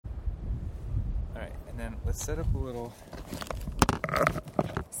then let's set up a little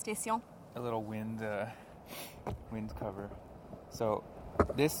station. A little wind cover. So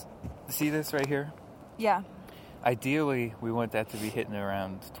see this right here? Yeah. Ideally, we want that to be hitting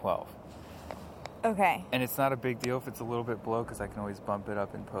around 12. Okay. And it's not a big deal if it's a little bit below because I can always bump it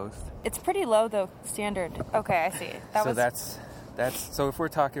up in post. It's pretty low though, standard. Okay, I see. That's so if we're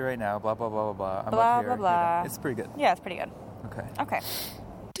talking right now, blah blah blah blah blah. I'm blah up here, blah blah. It's pretty good. Yeah, it's pretty good. Okay.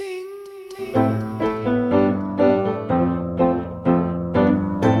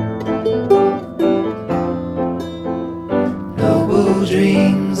 Noble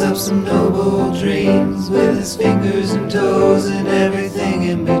dreams of some noble dreams, with his fingers and toes and everything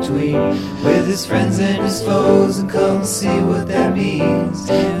in between, with his friends and his foes, and come see what that means.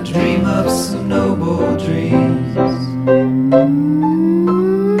 Dream up some noble dreams.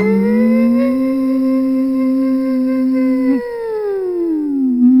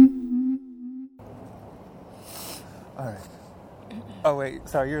 All right. Oh wait,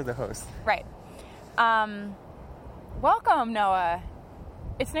 sorry, you're the host. Right. Welcome, Noah.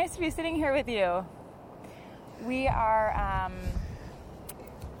 It's nice to be sitting here with you. We are,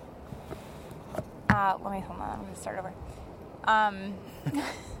 hold on, I'm going to start over.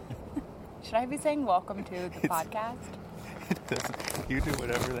 Should I be saying welcome to the podcast? It doesn't. You do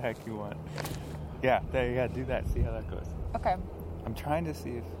whatever the heck you want. Yeah, there you go. Do that. See how that goes. Okay. I'm trying to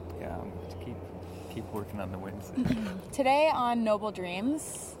see if, to keep working on the wins. Today on Noble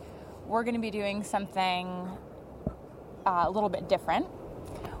Dreams, we're going to be doing something a little bit different,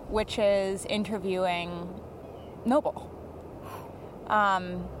 which is interviewing Noble.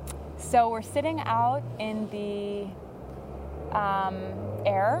 So we're sitting out in the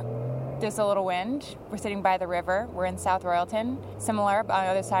air. There's a little wind. We're sitting by the river. We're in South Royalton, similar on the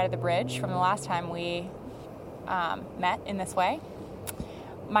other side of the bridge from the last time we met in this way.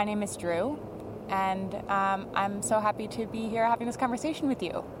 My name is Drew, and I'm so happy to be here having this conversation with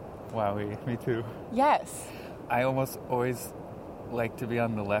you. Wow, me too. Yes. I almost always like to be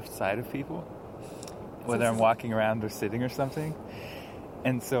on the left side of people, whether I'm walking around or sitting or something.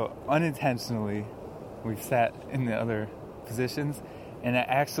 And so unintentionally, we've sat in the other positions, and it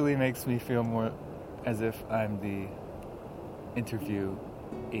actually makes me feel more as if I'm the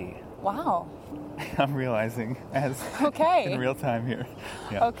interviewee. Wow. I'm realizing as okay. in real time here.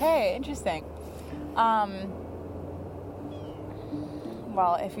 Yeah. Okay, interesting.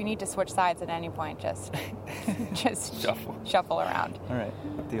 Well, if you need to switch sides at any point, just shuffle around. All right,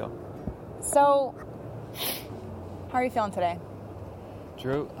 deal. So, how are you feeling today?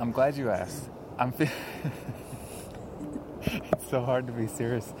 Drew, I'm glad you asked. It's so hard to be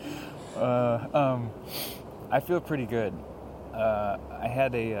serious. I feel pretty good. I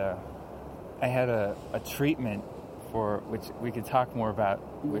had a treatment for which we could talk more about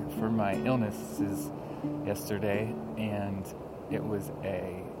for my illnesses yesterday, and it was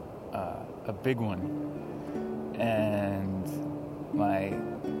a big one. And my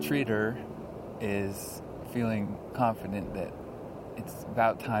treater is feeling confident that it's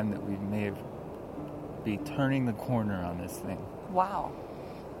about time that we may be turning the corner on this thing. Wow.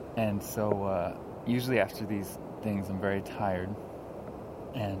 And so usually after these things I'm very tired,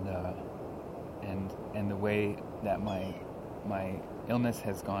 and the way that my illness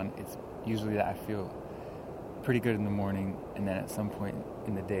has gone, it's usually that I feel pretty good in the morning, and then at some point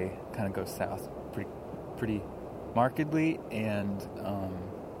in the day kind of goes south pretty markedly and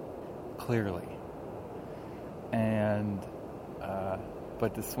clearly. And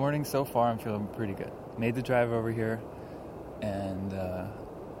but this morning so far I'm feeling pretty good. Made the drive over here and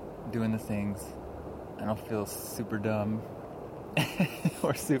doing the things. I don't feel super dumb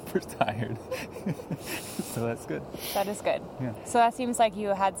or super tired. So that's good. That is good. Yeah. So that seems like you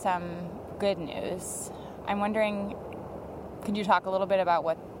had some good news. I'm wondering, could you talk a little bit about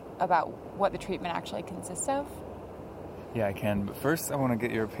what the treatment actually consists of? Yeah, I can. But first I want to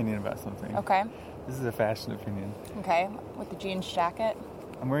get your opinion about something. Okay. This is a fashion opinion. Okay. With the jeans jacket?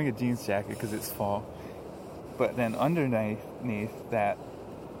 I'm wearing a jeans jacket because it's fall. But then underneath that,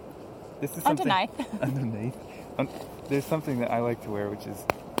 this is something... Underneath. There's something that I like to wear, which is...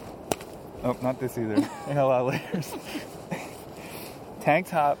 Oh, not this either. I got a lot of layers. Tank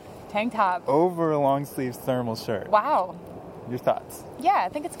top. Over a long sleeve thermal shirt. Wow. Your thoughts? Yeah, I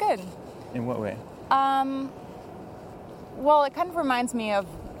think it's good. In what way? Well, it kind of reminds me of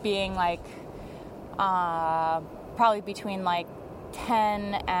being like, probably between like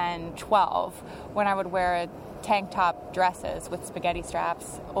 10 and 12 when I would wear tank top dresses with spaghetti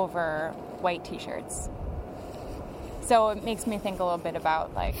straps over white t-shirts. So it makes me think a little bit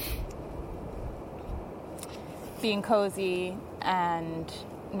about like being cozy and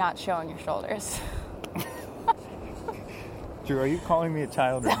not showing your shoulders. Drew, are you calling me a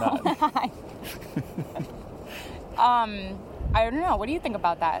child or not? I don't know. What do you think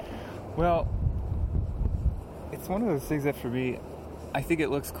about that? Well, it's one of those things that for me, I think it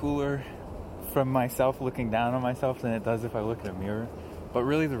looks cooler from myself looking down on myself than it does if I look in a mirror. But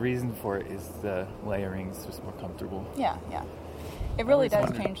really the reason for it is the layering is just more comfortable. Yeah. It really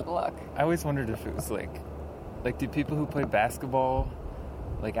does change the look. I always wondered if it was like do people who play basketball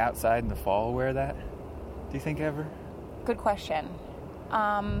like outside in the fall wear that? Do you think ever? Good question.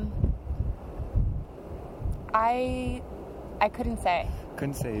 I couldn't say.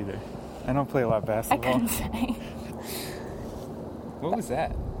 Couldn't say either. I don't play a lot of I basketball. couldn't say. What was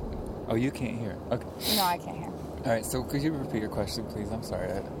that? Oh, you can't hear. Okay. No, I can't hear. All right, so could you repeat your question, please? I'm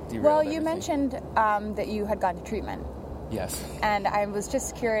sorry. I derailed Well, you everything. mentioned that you had gone to treatment. Yes. And I was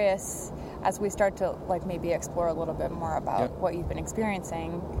just curious, as we start to like maybe explore a little bit more about what you've been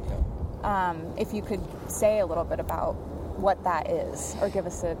experiencing, if you could say a little bit about what that is, or give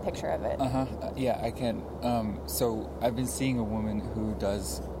us a picture of it. Yeah, I can. So I've been seeing a woman who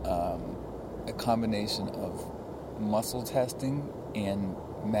does a combination of muscle testing and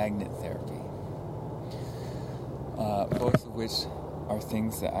magnet therapy, both of which are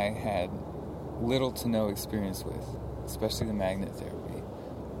things that I had little to no experience with, especially the magnet therapy.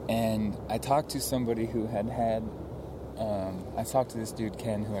 And I talked to somebody who had I talked to this dude,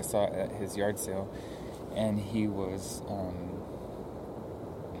 Ken, who I saw at his yard sale, and he was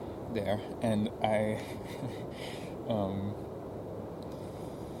there, and I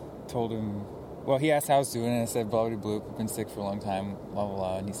told him, well, he asked how I was doing, and I said, blah, blah, blah, I've been sick for a long time, blah, blah,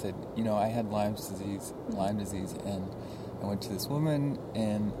 blah, and he said, I had Lyme disease, and I went to this woman,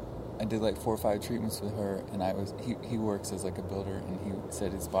 and I did like 4 or 5 treatments with her, and he works as like a builder, and he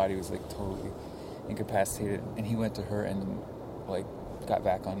said his body was like totally incapacitated, and he went to her and like got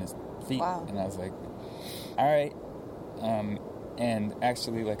back on his feet. Wow. And I was like, all right. And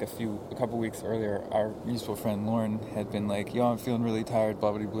actually like a couple weeks earlier, our mutual friend Lauren had been like, I'm feeling really tired,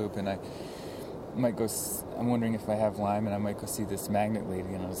 blah blah bloop, and I'm wondering if I have Lyme, and I might go see this magnet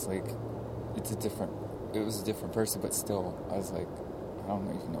lady. And I was like, it was a different person, but still I was like, I don't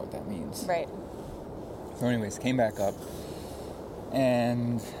even know what that means. Right. So anyways, came back up,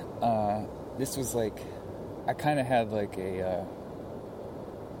 and this was like, I kind of had like a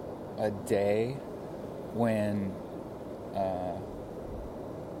day when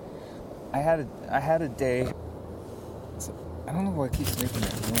I had a day. So, I don't know why it keeps making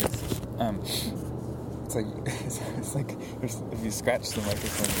that noise. It's like if you scratch the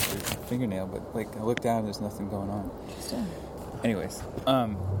microphone with your fingernail, but like I look down, and there's nothing going on. Interesting. Anyways,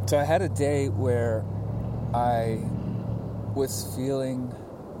 so I had a day where I was feeling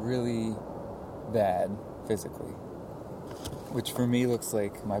really bad physically, which for me looks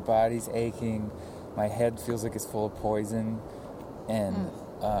like my body's aching, my head feels like it's full of poison, and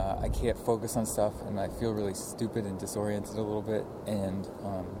I can't focus on stuff, and I feel really stupid and disoriented a little bit,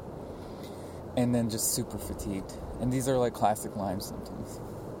 and then just super fatigued. And these are like classic Lyme symptoms.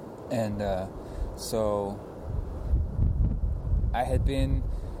 And so I had been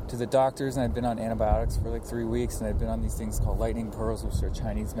to the doctors, and I'd been on antibiotics for like 3 weeks, and I'd been on these things called lightning pearls, which are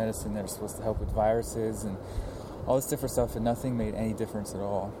Chinese medicine that are supposed to help with viruses and all this different stuff, and nothing made any difference at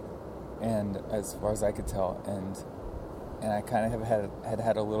all, and as far as I could tell. And I kind of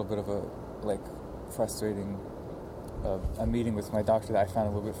had a little bit of a like frustrating a meeting with my doctor that I found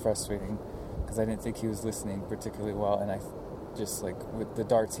a little bit frustrating, because I didn't think he was listening particularly well, and I just like with the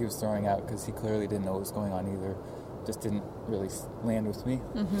darts he was throwing out, because he clearly didn't know what was going on either, just didn't really land with me.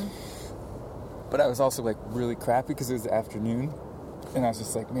 But I was also like really crappy because it was the afternoon, and I was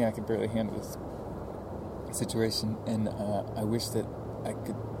just like, man, I can barely handle this situation, and I wish that I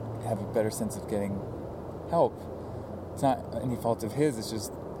could have a better sense of getting help. It's not any fault of his, it's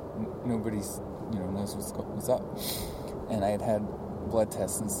just nobody's knows what's up. And I had blood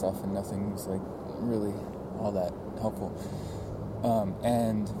tests and stuff, and nothing was like really all that helpful.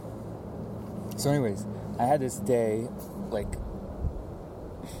 And so anyways, I had this day like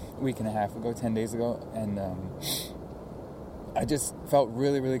a week and a half ago, 10 days ago, and I just felt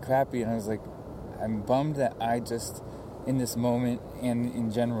really, really crappy, and I was like, I'm bummed that I just, in this moment and in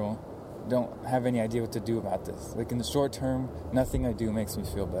general, don't have any idea what to do about this. Like in the short term, nothing I do makes me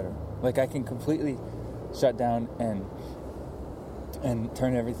feel better. Like I can completely shut down and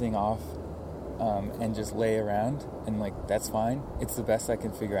turn everything off, and just lay around, and like that's fine. It's the best I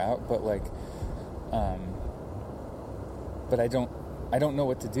can figure out, but like but I don't know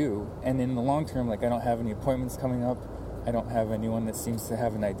what to do. And in the long term, like I don't have any appointments coming up. I don't have anyone that seems to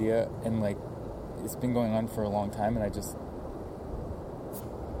have an idea, and like it's been going on for a long time, and I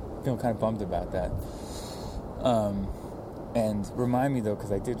feeling kind of bummed about that. And remind me, though,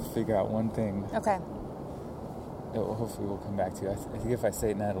 because I did figure out one thing. Okay. That hopefully we'll come back to. I think if I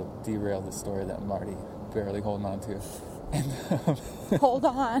say it now, it'll derail the story that I'm already barely holding on to. And, Hold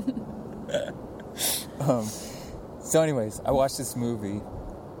on. So anyways, I watched this movie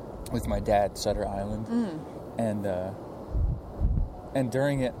with my dad, Shutter Island. And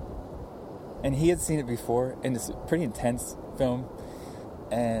during it, and he had seen it before, and it's a pretty intense film,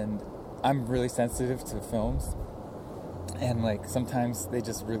 and I'm really sensitive to films, and like sometimes they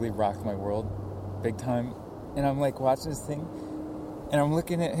just really rock my world big time, and I'm like watching this thing, and I'm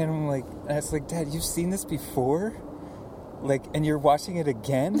looking at him, and I was like, Dad, you've seen this before? Like, and you're watching it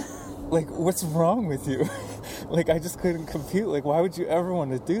again? Like, what's wrong with you? Like, I just couldn't compute. Like, why would you ever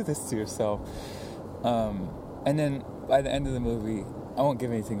want to do this to yourself? And then by the end of the movie, I won't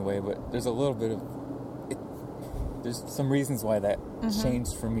give anything away, but there's a little bit of there's some reasons why that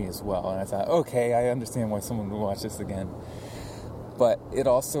changed for me as well. And I thought, okay, I understand why someone would watch this again. But it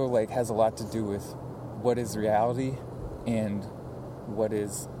also like has a lot to do with what is reality and what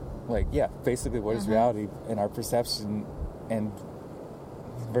is basically what is reality and our perception and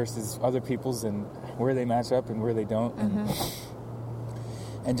versus other people's and where they match up and where they don't.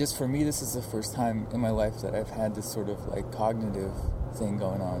 And just for me, this is the first time in my life that I've had this sort of like cognitive thing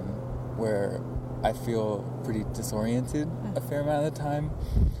going on where I feel pretty disoriented a fair amount of the time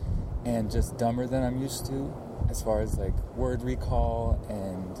and just dumber than I'm used to as far as like word recall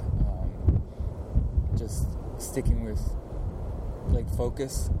and just sticking with like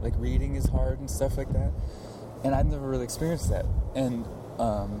focus, like reading is hard and stuff like that. And I've never really experienced that. And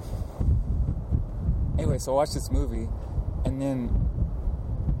anyway, so I watched this movie and then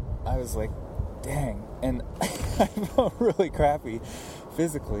I was like, dang, and I felt really crappy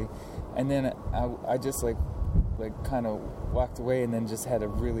physically, and then I just like kind of walked away and then just had a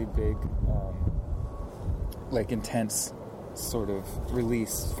really big like intense sort of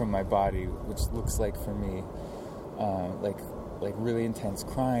release from my body, which looks like for me like really intense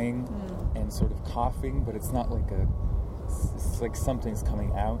crying and sort of coughing, but it's not like it's like something's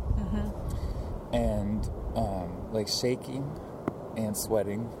coming out, and like shaking and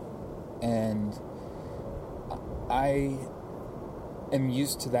sweating. And I am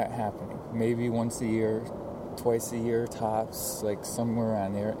used to that happening. Maybe once a year, twice a year tops, like somewhere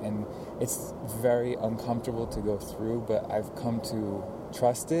around there. And it's very uncomfortable to go through, but I've come to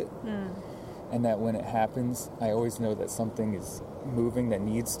trust it. And that when it happens, I always know that something is moving that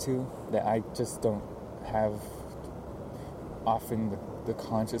needs to, that I just don't have often the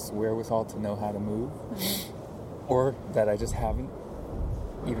conscious wherewithal to know how to move. Or that I just haven't.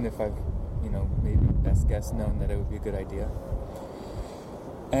 Even if I've, maybe best guess known that it would be a good idea.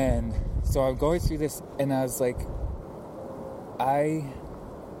 And so I'm going through this, and I was like, I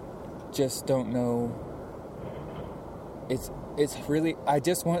just don't know. It's really, I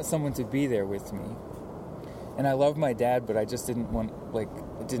just want someone to be there with me. And I love my dad, but I just didn't want,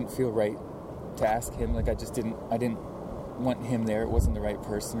 it didn't feel right to ask him. I didn't want him there. It wasn't the right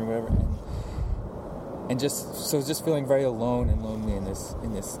person or whatever. And just feeling very alone and lonely in this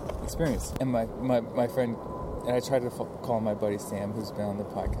experience. And my friend, and I tried to call my buddy Sam, who's been on the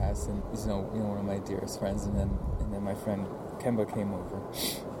podcast, and he's one of my dearest friends. And then my friend Kemba came over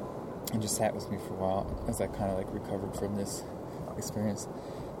and just sat with me for a while as I kind of recovered from this experience.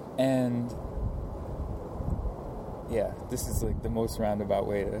 And yeah, this is the most roundabout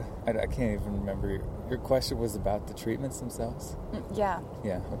way to. I can't even remember. Your question was about the treatments themselves? Yeah.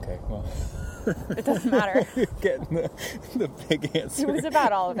 Yeah. Okay. Well. It doesn't matter. You're getting the big answer. It was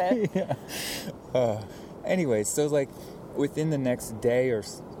about all of it. Yeah. Anyway, so within the next day or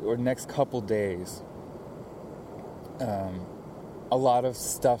next couple days, a lot of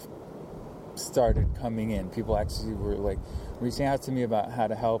stuff started coming in. People actually were reaching out to me about how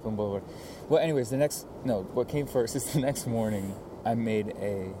to help and blah, blah, blah. Well, anyways, what came first is the next morning I made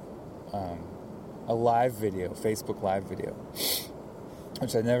a live video, Facebook live video,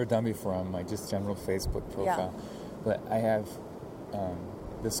 which I'd never done before on my just general Facebook profile. Yeah. But I have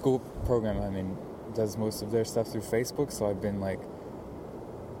the school program I'm in does most of their stuff through Facebook, so I've been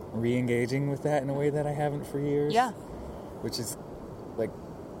re-engaging with that in a way that I haven't for years. Yeah. Which is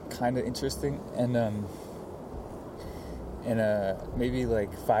kind of interesting. And maybe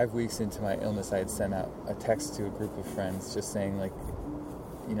 5 weeks into my illness, I had sent out a text to a group of friends just saying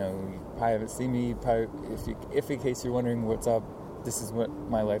you probably haven't seen me. If in case you're wondering what's up, this is what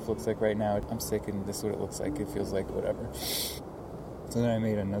my life looks like right now. I'm sick and this is what it looks like. It feels like whatever. So then I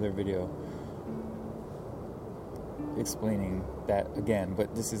made another video explaining that again,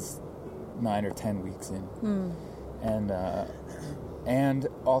 but this is 9 or 10 weeks in. And and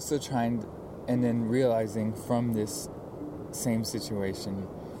also and then realizing from this same situation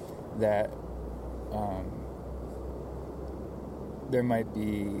that there might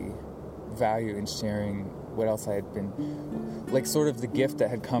be value in sharing what else I had been, like sort of the gift that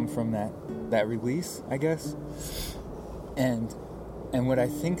had come from that release, I guess. And what I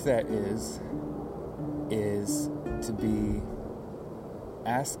think that is to be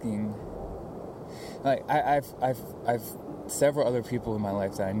asking, like I've several other people in my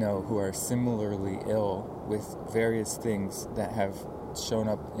life that I know who are similarly ill with various things that have shown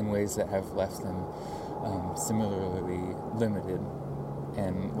up in ways that have left them similarly limited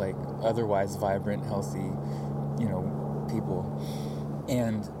and like otherwise vibrant, healthy, people.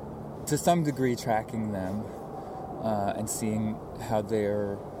 And to some degree tracking them and seeing how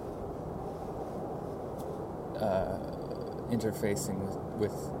they're interfacing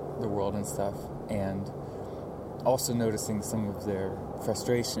with the world and stuff, and also noticing some of their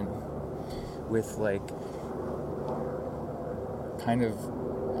frustration with like kind of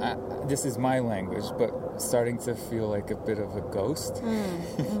this is my language, but starting to feel like a bit of a ghost.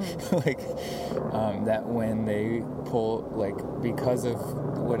 Like that when they pull, like because of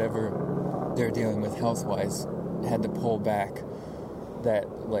whatever they're dealing with health-wise, had to pull back,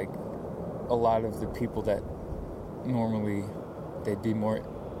 that like a lot of the people that normally they'd be more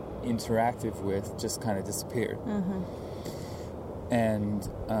interactive with just kind of disappeared. And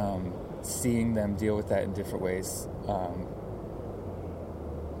seeing them deal with that in different ways,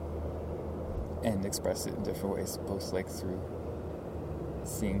 and express it in different ways, both like through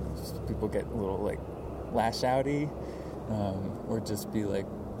seeing people get a little like lash outy, or just be like,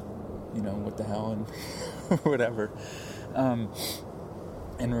 what the hell, and whatever,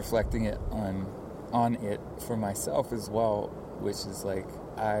 and reflecting it on it for myself as well, which is like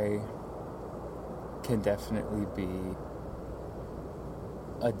I can definitely be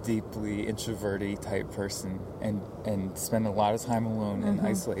a deeply introverted type person and spend a lot of time alone and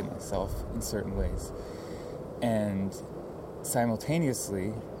isolate myself in certain ways. And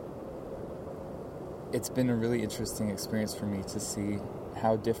simultaneously, it's been a really interesting experience for me to see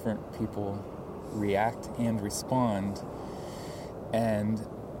how different people react and respond. And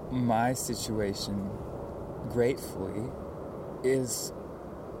my situation, gratefully, is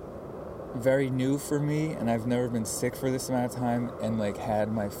very new for me, and I've never been sick for this amount of time and like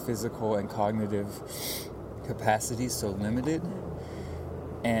had my physical and cognitive capacity so limited,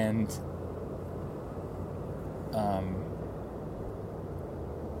 and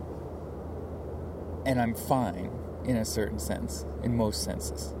I'm fine in a certain sense, in most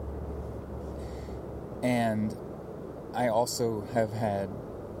senses. And I also have had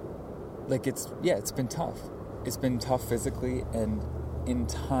like it's been tough. It's been tough physically, and in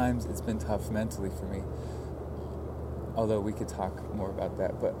times it's been tough mentally for me, although we could talk more about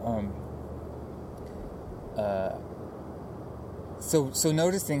that. But so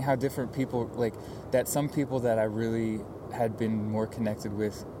noticing how different people, like that some people that I really had been more connected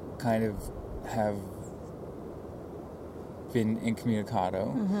with kind of have been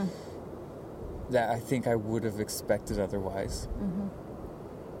incommunicado, that I think I would have expected otherwise.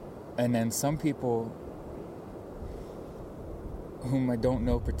 And then some people whom I don't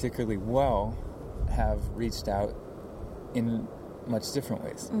know particularly well have reached out in much different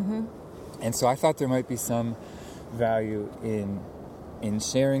ways. And so I thought there might be some value in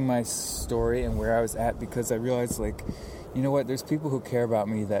sharing my story and where I was at, because I realized, like, you know what, there's people who care about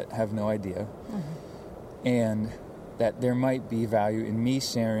me that have no idea. And that there might be value in me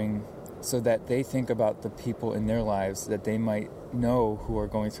sharing so that they think about the people in their lives that they might know who are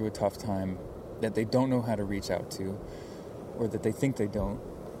going through a tough time, that they don't know how to reach out to, or that they think they don't,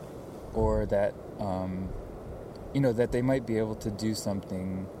 or that, that they might be able to do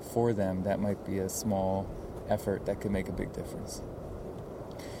something for them that might be a small effort that could make a big difference.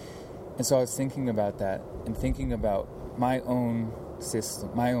 And so I was thinking about that, and thinking about my own system,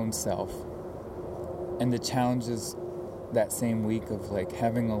 my own self, and the challenges that same week of, like,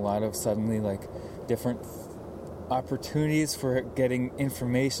 having a lot of suddenly, like, different opportunities for getting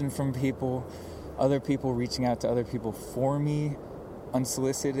information from people, other people reaching out to other people for me,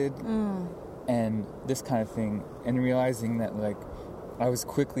 unsolicited, and this kind of thing, and realizing that, like, I was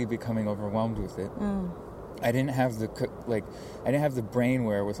quickly becoming overwhelmed with it. I didn't have the brain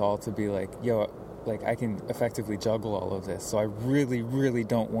wherewithal to be like, yo, like, I can effectively juggle all of this, so I really, really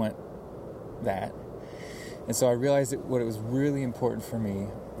don't want that. And so I realized that what it was really important for me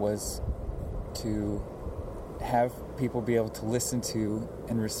was to have people be able to listen to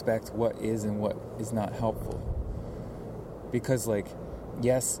and respect what is and what is not helpful. Because, like,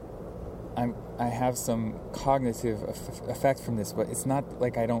 yes, I I have some cognitive effect from this, but it's not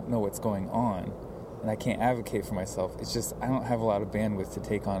like I don't know what's going on and I can't advocate for myself. It's just I don't have a lot of bandwidth to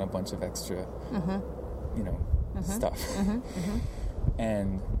take on a bunch of extra, stuff.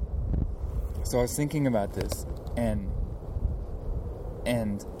 And so I was thinking about this, and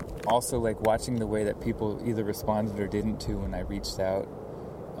also like watching the way that people either responded or didn't to when I reached out,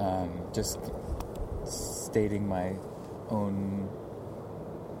 just stating my own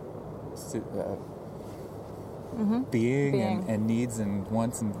being. And needs and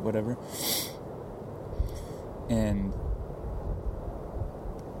wants and whatever, and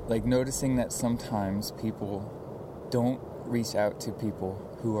like noticing that sometimes people don't reach out to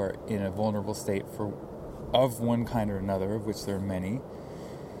people who are in a vulnerable state of one kind or another, of which there are many,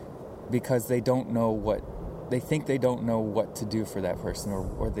 because they don't know what they think they don't know what to do for that person,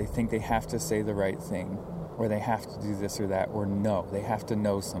 or they think they have to say the right thing, or they have to do this or that, or no, they have to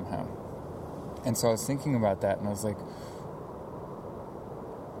know somehow. And so I was thinking about that, and I was like,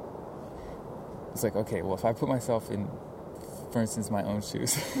 it's like, okay, well, if I put myself in, for instance, my own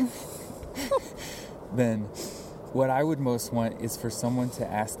shoes, then what I would most want is for someone to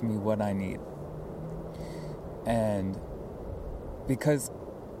ask me what I need. And because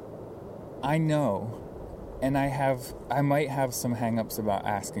I know, and I might have some hang-ups about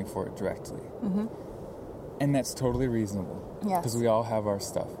asking for it directly. And that's totally reasonable. Because we all have our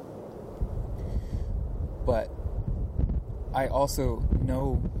stuff. But I also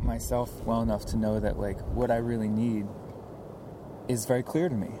know myself well enough to know that, like, what I really need is very clear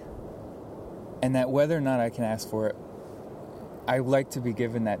to me. And that whether or not I can ask for it, I like to be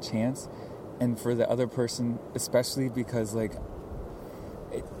given that chance. And for the other person, especially because, like,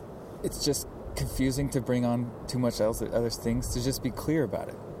 it's just confusing to bring on too much else, other things, to just be clear about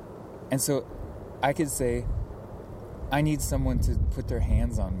it. And so I could say, I need someone to put their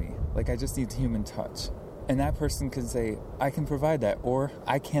hands on me. Like, I just need human touch. And that person could say, I can provide that, or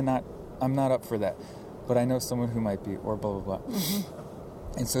I cannot, I'm not up for that, but I know someone who might be, or blah, blah, blah.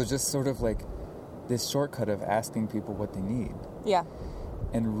 And so just sort of like this shortcut of asking people what they need. Yeah.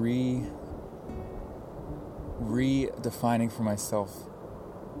 And redefining for myself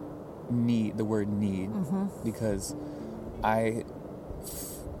the word need, because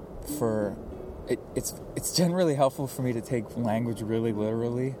it's generally helpful for me to take language really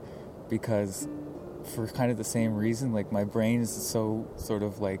literally, because for kind of the same reason, like my brain is so sort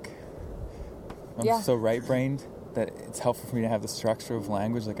of like, I'm so right-brained that it's helpful for me to have the structure of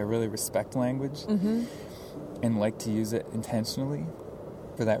language. Like I really respect language and like to use it intentionally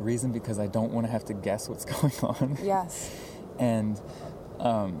for that reason, because I don't want to have to guess what's going on. Yes. And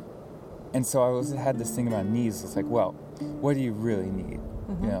so I had this thing about needs. It's like, well, what do you really need?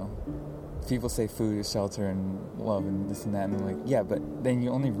 You know, people say food, shelter, and love, and this and that, and I'm like, yeah, but then you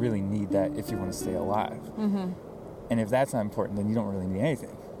only really need that if you want to stay alive. And if that's not important, then you don't really need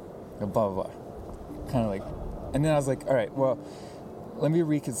anything. Blah, blah, blah. Kind of like, and then I was like, all right, well, let me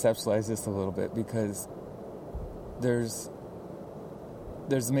reconceptualize this a little bit, because there's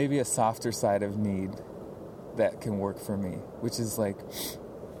maybe a softer side of need that can work for me, which is like,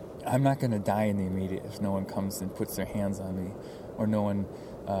 I'm not going to die in the immediate if no one comes and puts their hands on me, or no one,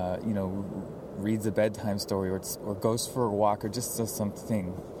 reads a bedtime story, or goes for a walk, or just does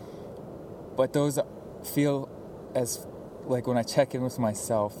something. But those feel as, like, when I check in with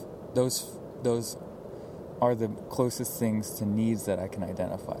myself, those are the closest things to needs that I can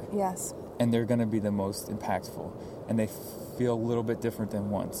identify. Yes. And they're going to be the most impactful, and they feel a little bit different than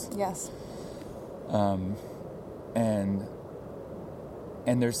wants. Yes.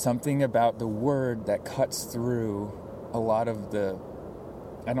 And there's something about the word that cuts through a lot of the,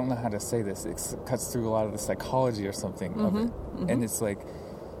 I don't know how to say this, it cuts through a lot of the psychology or something of it. And it's like,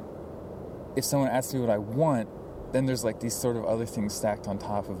 if someone asks me what I want, then there's like these sort of other things stacked on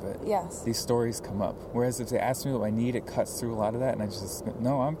top of it. Yes. These stories come up. Whereas if they ask me what I need, it cuts through a lot of that, and I just,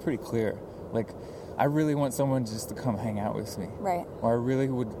 no, I'm pretty clear. Like, I really want someone just to come hang out with me. Right. Or I really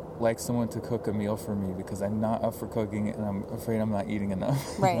would like someone to cook a meal for me, because I'm not up for cooking and I'm afraid I'm not eating enough.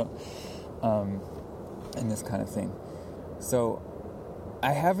 Right. And this kind of thing. So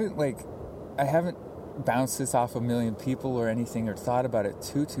I haven't bounced this off a million people or anything, or thought about it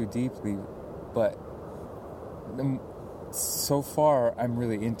too deeply, but so far I'm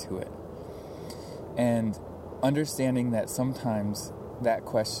really into it. And understanding that sometimes that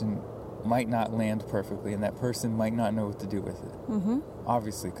question might not land perfectly, and that person might not know what to do with it.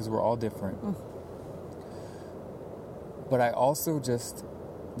 Obviously, because we're all different. But I also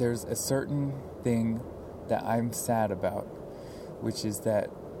there's a certain thing that I'm sad about, which is that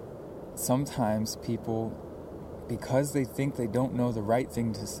sometimes people because they think they don't know the right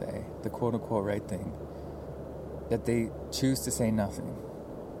thing to say, the quote-unquote right thing, that they choose to say nothing.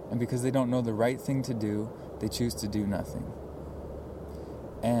 And because they don't know the right thing to do, they choose to do nothing.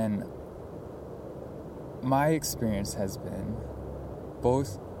 And my experience has been,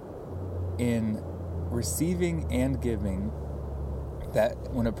 both in receiving and giving,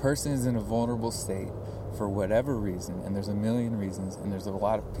 that when a person is in a vulnerable state, for whatever reason, and there's a million reasons, and there's a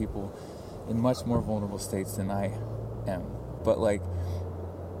lot of people in much more vulnerable states than I am, but like,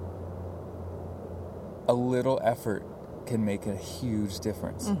 a little effort can make a huge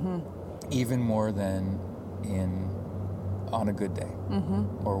difference, even more than on a good day,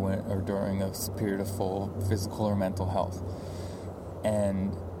 or during a period of full physical or mental health.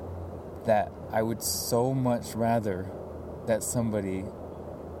 And that I would so much rather that somebody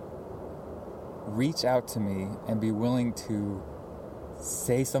reach out to me and be willing to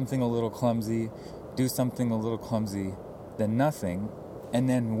say something a little clumsy, do something a little clumsy, than nothing. And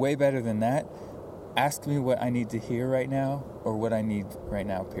then way better than that, ask me what I need to hear right now, or what I need right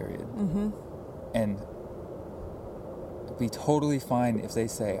now, period. And be totally fine if they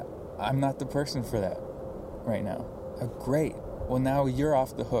say, I'm not the person for that right now. Great. Well, now you're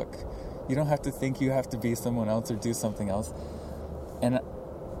off the hook. You don't have to think you have to be someone else or do something else. And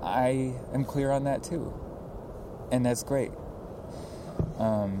I am clear on that too. And that's great.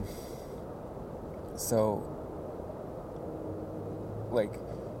 So, like,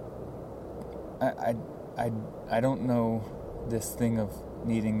 I don't know this thing of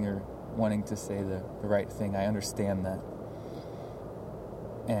needing or wanting to say the right thing. I understand that.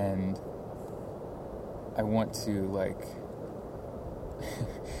 And I want to, like,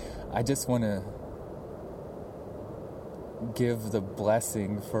 I just want to give the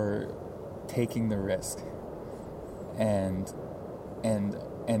blessing for taking the risk. And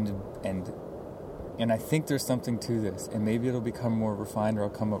I think there's something to this, and maybe it'll become more refined, or I'll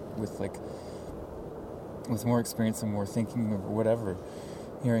come up with more experience and more thinking or whatever,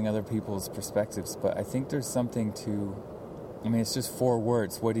 hearing other people's perspectives. But I think there's something to, I mean, it's just 4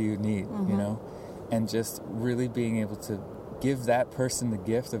 words. What do you need, you know? And just really being able to give that person the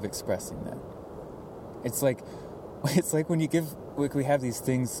gift of expressing that. It's like when you give, like, we have these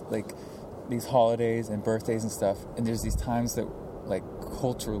things, like these holidays and birthdays and stuff, and there's these times that, like,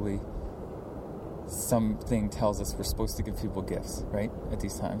 culturally, something tells us we're supposed to give people gifts, right? At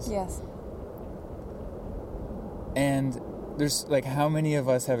these times. Yes. And there's, like, how many of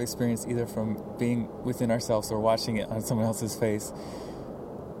us have experienced either from being within ourselves or watching it on someone else's face,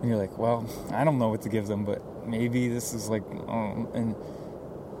 and you're like, well, I don't know what to give them, but maybe this is like,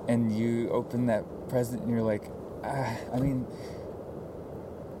 and you open that present and you're like, I mean,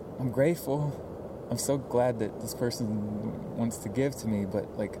 I'm grateful. I'm so glad that this person wants to give to me,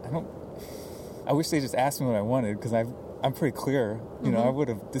 but, like, I wish they just asked me what I wanted, because I'm pretty clear, you know,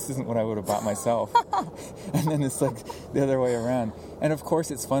 this isn't what I would have bought myself. And then it's like the other way around. And of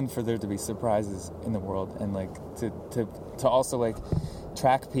course it's fun for there to be surprises in the world, and, like, to also, like,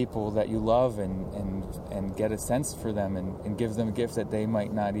 track people that you love and get a sense for them, and give them a gift that they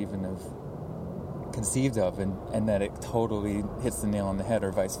might not even have conceived of, and that it totally hits the nail on the head,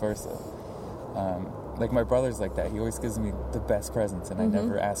 or vice versa. Like, my brother's like that. He always gives me the best presents, and I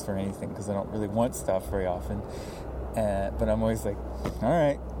never ask for anything because I don't really want stuff very often. But I'm always like, all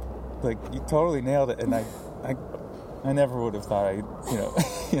right, like, you totally nailed it. And I never would have thought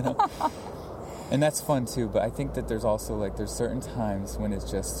you know. And that's fun too. But I think that there's also, like, there's certain times when it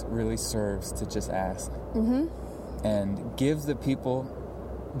just really serves to just ask and give the people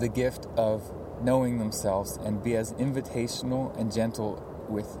the gift of knowing themselves, and be as invitational and gentle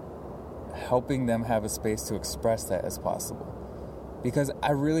with helping them have a space to express that as possible. Because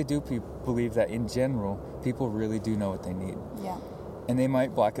I really do believe that in general, people really do know what they need. Yeah. And they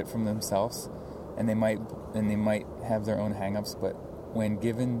might block it from themselves, and they might have their own hang-ups, but when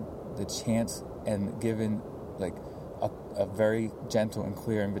given the chance and given, like, a very gentle and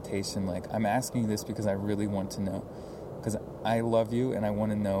clear invitation, like, I'm asking you this because I really want to know, because I love you and I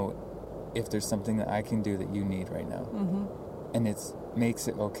want to know if there's something that I can do that you need right now. And it makes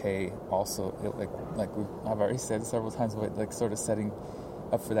it okay also, I've already said several times, but, like, sort of setting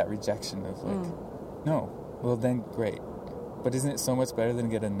up for that rejection of, like, no, well then great, but isn't it so much better than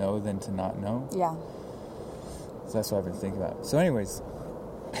get a no than to not know? Yeah. So that's what I've been thinking about. So anyways,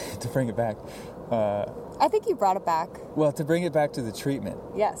 to bring it back, I think you brought it back. Well, to bring it back to the treatment.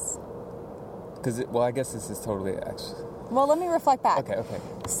 Yes. Because, I guess this is totally actually. Well, let me reflect back. Okay.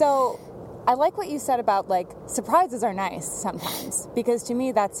 So, I like what you said about, like, surprises are nice sometimes, because to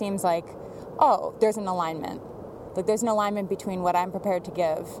me that seems like, oh, there's an alignment. Like, there's an alignment between what I'm prepared to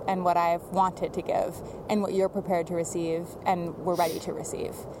give and what I've wanted to give and what you're prepared to receive and we're ready to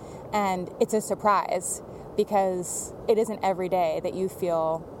receive. And it's a surprise because it isn't every day that you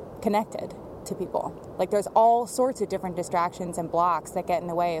feel connected to people. Like, there's all sorts of different distractions and blocks that get in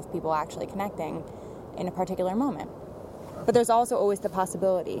the way of people actually connecting in a particular moment. But there's also always the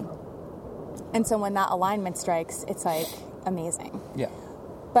possibility. And so when that alignment strikes, it's like amazing. Yeah.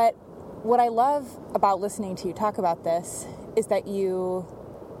 But what I love about listening to you talk about this is that you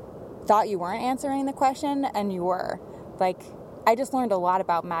thought you weren't answering the question, and you were. Like, I just learned a lot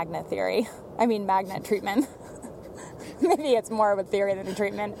about magnet theory. I mean, magnet treatment. Maybe it's more of a theory than a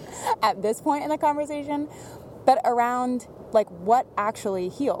treatment at this point in the conversation. But around, like, what actually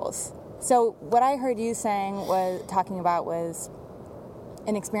heals. So what I heard you talking about was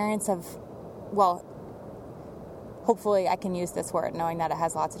an experience of, well, hopefully I can use this word knowing that it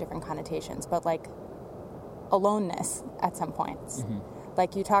has lots of different connotations, but like aloneness at some points. Mm-hmm.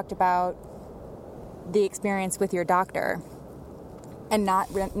 Like, you talked about the experience with your doctor and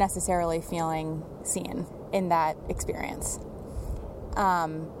not necessarily feeling seen in that experience.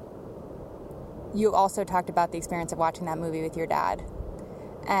 You also talked about the experience of watching that movie with your dad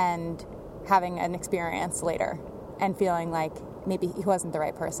and having an experience later and feeling like maybe he wasn't the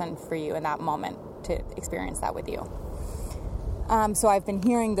right person for you in that moment to experience that with you. So I've been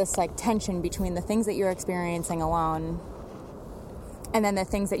hearing this like tension between the things that you're experiencing alone and then the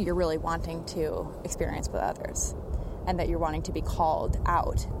things that you're really wanting to experience with others and that you're wanting to be called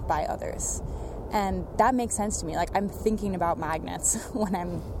out by others. And that makes sense to me. Like, I'm thinking about magnets when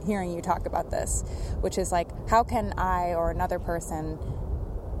I'm hearing you talk about this, which is like, how can I or another person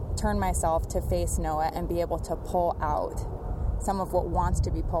turn myself to face Noah and be able to pull out some of what wants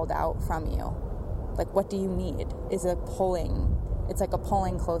to be pulled out from you? Like, what do you need? It's like a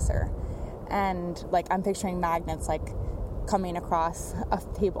pulling closer. And like, I'm picturing magnets like coming across a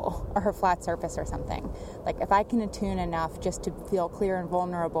table or a flat surface or something. Like, if I can attune enough just to feel clear and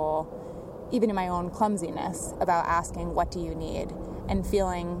vulnerable, even in my own clumsiness, about asking, what do you need? And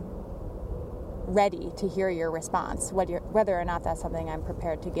feeling ready to hear your response, whether or not that's something I'm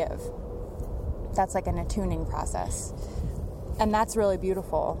prepared to give. That's like an attuning process. And that's really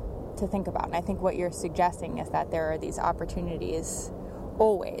beautiful to think about. And I think what you're suggesting is that there are these opportunities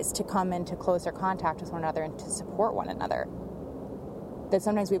always to come into closer contact with one another and to support one another. That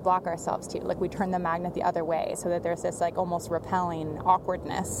sometimes we block ourselves too. Like, we turn the magnet the other way so that there's this like almost repelling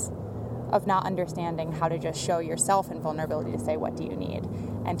awkwardness of not understanding how to just show yourself in vulnerability to say, what do you need?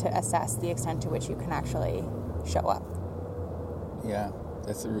 And to assess the extent to which you can actually show up. Yeah,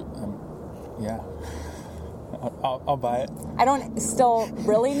 that's yeah. I'll buy it. I don't still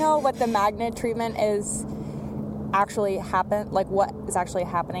really know what the magnet treatment is actually like what is actually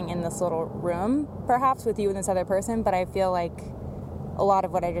happening in this little room, perhaps with you and this other person, but I feel like a lot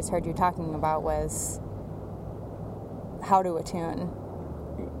of what I just heard you talking about was how to attune.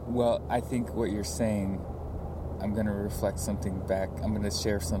 Well, I think what you're saying, I'm going to reflect something back. I'm going to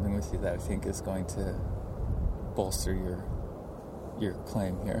share something with you that I think is going to bolster your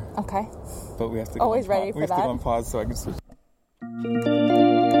claim here. Okay. But we have to always ready for that. We have to go on pause so I can switch.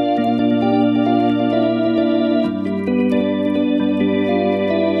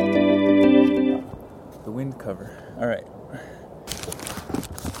 The wind cover. All right.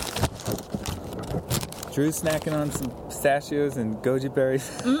 Drew's snacking on some pistachios and goji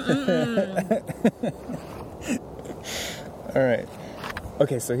berries. All right.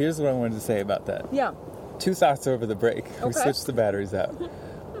 Okay, so here's what I wanted to say about that. Yeah. 2 thoughts over the break. Okay. We switched the batteries out.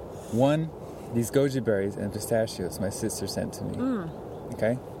 One, these goji berries and pistachios my sister sent to me.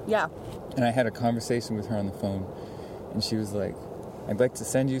 Okay? Yeah. And I had a conversation with her on the phone, and she was like, I'd like to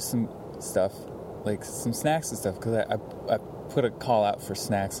send you some stuff, like some snacks and stuff, because I put a call out for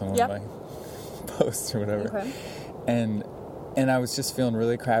snacks on one of my posts or whatever. Okay. And I was just feeling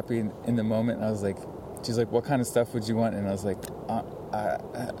really crappy in the moment, and I was like, she's like, what kind of stuff would you want? And I was like,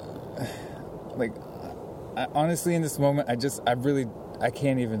 honestly, in this moment, I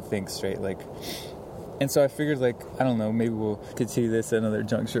can't even think straight, like, and so I figured, like, I don't know, maybe we'll continue this at another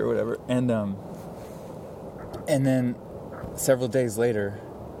juncture or whatever, and then several days later,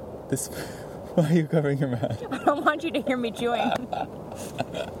 this, why are you covering your mouth? I don't want you to hear me chewing.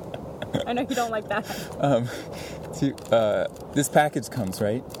 I know you don't like that. This package comes,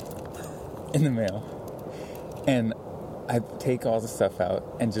 right, in the mail, and I take all the stuff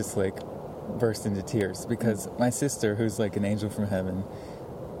out and just, like, burst into tears because my sister, who's like an angel from heaven,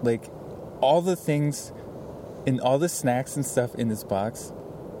 like, all the things and all the snacks and stuff in this box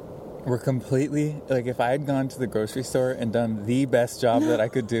were completely, like, if I had gone to the grocery store and done the best job that I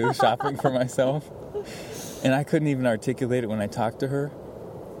could do shopping for myself, And I couldn't even articulate it when I talked to her,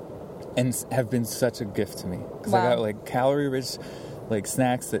 and have been such a gift to me. Because I got like calorie-rich like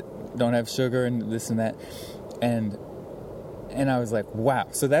snacks that don't have sugar and this and that. And I was like, wow.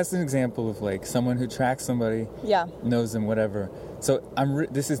 So that's an example of like someone who tracks somebody, knows them, whatever. So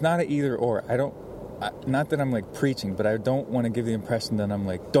this is not an either or. Not that I'm like preaching, but I don't want to give the impression that I'm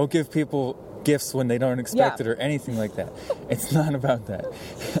like, don't give people gifts when they don't expect it or anything like that. It's not about that.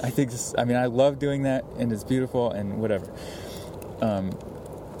 I love doing that, and it's beautiful and whatever.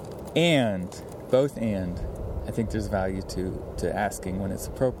 And I think there's value to asking when it's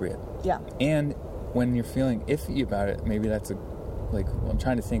appropriate. Yeah. And when you're feeling iffy about it, maybe that's I'm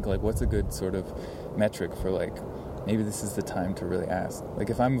trying to think like what's a good sort of metric for like, maybe this is the time to really ask. Like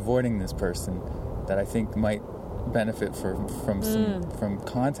if I'm avoiding this person that I think might benefit from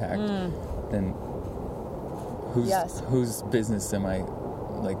contact, then whose business am I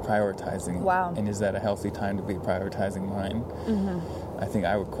like prioritizing? Wow. And is that a healthy time to be prioritizing mine? I think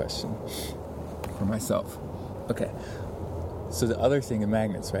I would question for myself. Okay. So the other thing in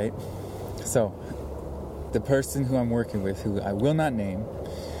magnets, right? So the person who I'm working with, who I will not name,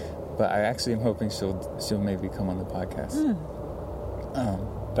 but I actually am hoping she'll maybe come on the podcast.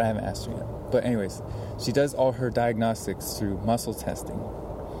 But I haven't asked her yet. But anyways, she does all her diagnostics through muscle testing,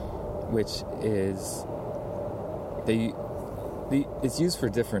 which is it's used for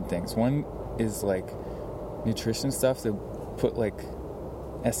different things. One is like nutrition stuff. They put like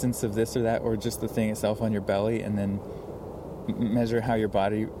essence of this or that, or just the thing itself on your belly, and then measure how your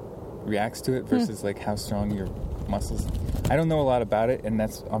body reacts to it versus like how strong your muscles. I don't know a lot about it, and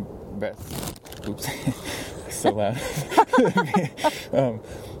that's oops, so loud.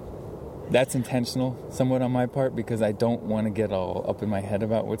 That's intentional somewhat on my part, because I don't want to get all up in my head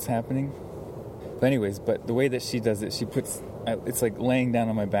about what's happening. But anyways, the way that she does it, she puts, it's like laying down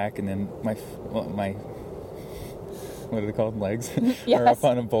on my back, and then my what are they called, legs, are up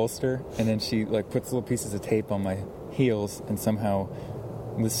on a bolster, and then she like puts little pieces of tape on my heels and somehow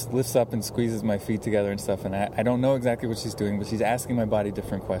lifts up and squeezes my feet together and stuff. And I don't know exactly what she's doing, but she's asking my body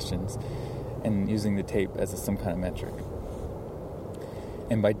different questions and using the tape as some kind of metric.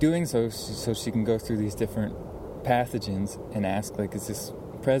 And by doing so she can go through these different pathogens and ask, like, is this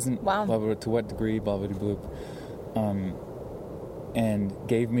present? Wow. Blah, blah, to what degree? Blah, blah, blah, blah. And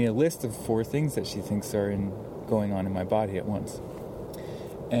gave me a list of 4 things that she thinks are going on in my body at once.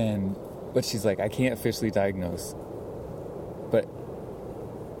 But she's like, I can't officially diagnose. But,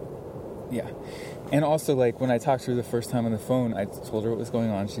 yeah. And also, like, when I talked to her the first time on the phone, I told her what was going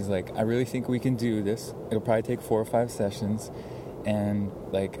on. She's like, I really think we can do this. It'll probably take 4 or 5 sessions. And,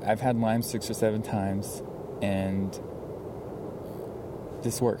 like, I've had Lyme 6 or 7 times, and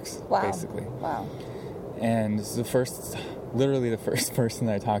this works, basically. Wow. And this is literally the first person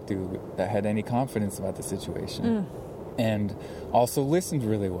that I talked to that had any confidence about the situation. And also listened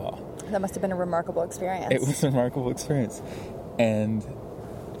really well. That must have been a remarkable experience. It was a remarkable experience. And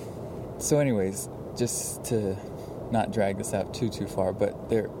so anyways, just to not drag this out too far, but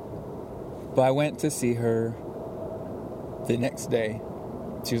I went to see her the next day.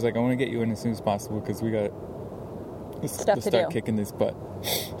 She was like, I want to get you in as soon as possible because we got to start kicking these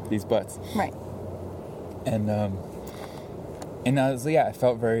butts. Right. And I was, I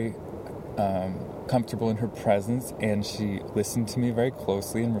felt very comfortable in her presence, and she listened to me very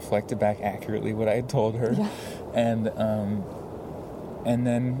closely and reflected back accurately what I had told her. Yeah. And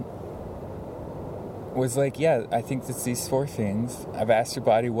then was like, I think it's these 4 things. I've asked your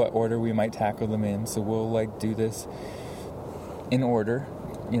body what order we might tackle them in, so we'll like do this in order,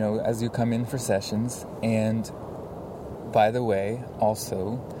 as you come in for sessions. And by the way,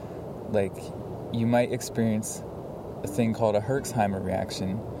 also, like, you might experience a thing called a Herxheimer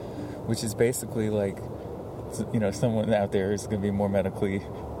reaction, which is basically like, someone out there is going to be more medically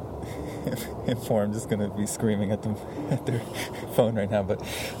informed is going to be screaming at their phone right now, but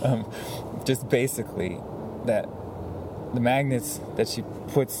just basically that the magnets that she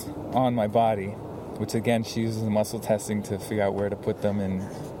puts on my body, which again she uses muscle testing to figure out where to put them and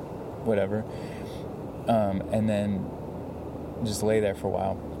whatever, and then just lay there for a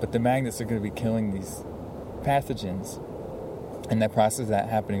while. But the magnets are going to be killing these pathogens, and that process of that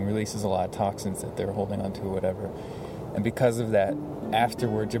happening releases a lot of toxins that they're holding onto or whatever. And because of that,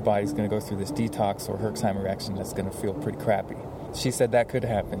 afterwards your body's going to go through this detox or Herxheimer reaction that's going to feel pretty crappy. She said that could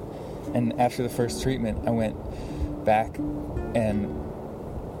happen. And after the first treatment, I went back and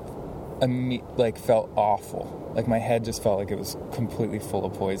felt awful. Like my head just felt like it was completely full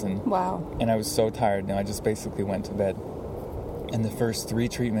of poison. Wow. And I was so tired now I just basically went to bed. And the first 3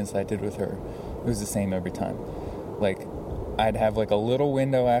 treatments I did with her, it was the same every time. Like, I'd have like a little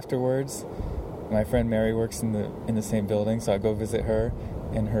window afterwards, my friend Mary works in the same building, so I go visit her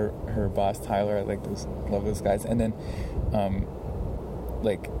and her boss Tyler. I love those guys. And then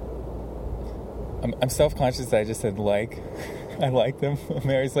I'm self-conscious that I just said I like them.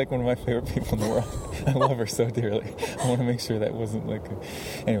 Mary's like one of my favorite people in the world. I love her so dearly. I want to make sure that wasn't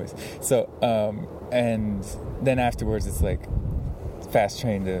anyways. So and then afterwards it's like fast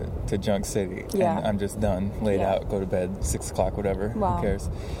train to Junk City. Yeah. And I'm just done, laid out, go to bed, 6 o'clock, whatever. Wow. Who cares?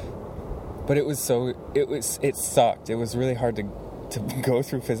 But it sucked. It was really hard to go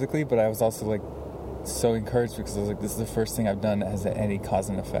through physically, but I was also like so encouraged because I was like, this is the first thing I've done that has any cause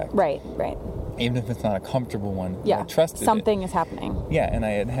and effect. Right. Even if it's not a comfortable one. Yeah. I trusted something is happening. Yeah, and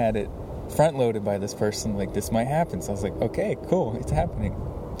I had it front loaded by this person, like this might happen. So I was like, okay, cool, it's happening.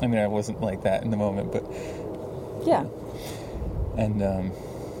 I mean, I wasn't like that in the moment, but yeah. And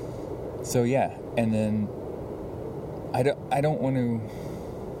so yeah, and then I don't want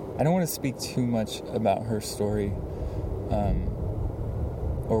to speak too much about her story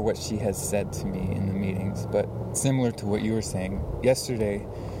or what she has said to me in the meetings, but similar to what you were saying yesterday,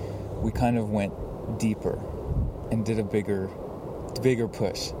 we kind of went deeper and did a bigger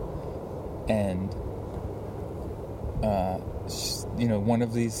push. And one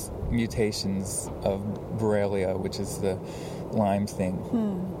of these mutations of Borrelia, which is the Lyme thing,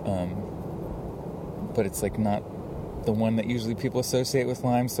 but it's like not the one that usually people associate with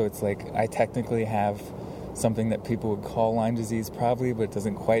Lyme, so it's like I technically have something that people would call Lyme disease probably, but it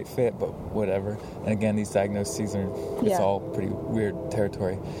doesn't quite fit, but whatever. And again, these diagnoses it's all pretty weird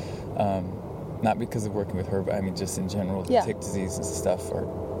territory. Not because of working with her, but I mean just in general, the tick disease and stuff are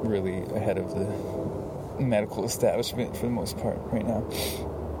really ahead of the medical establishment for the most part right now.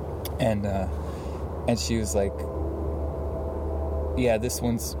 And she was like, yeah, this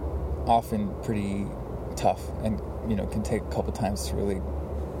one's often pretty tough and can take a couple times to really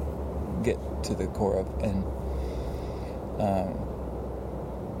get to the core of.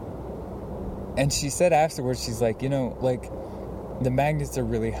 And she said afterwards, she's like, the magnets are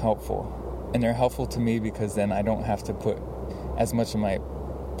really helpful, and they're helpful to me because then I don't have to put as much of my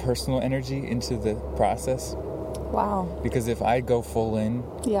personal energy into the process. Wow. Because if I go full in,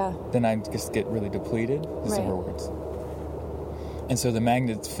 then I just get really depleted. These are her words. And so the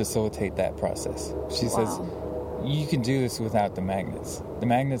magnets facilitate that process. She says, you can do this without the magnets. The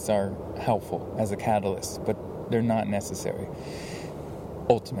magnets are helpful as a catalyst, but they're not necessary,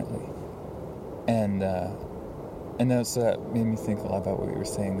 ultimately. And so that made me think a lot about what you were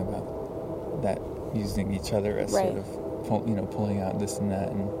saying about that using each other as sort of, pulling out this and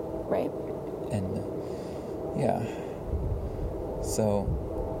that.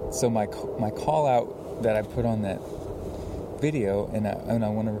 So my call out that I put on that video, and I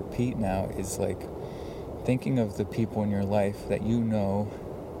want to repeat now, is like thinking of the people in your life that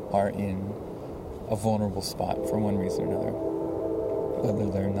are in a vulnerable spot for one reason or another. Whether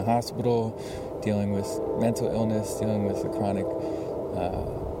they're in the hospital, dealing with mental illness, dealing with a chronic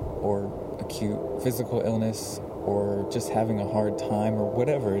or acute physical illness, or just having a hard time, or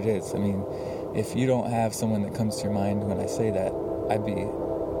whatever it is. I mean, if you don't have someone that comes to your mind when I say that, I'd be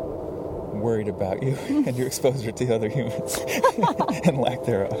worried about you and your exposure to other humans and lack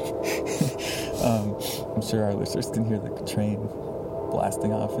thereof. I'm sure our listeners can hear the train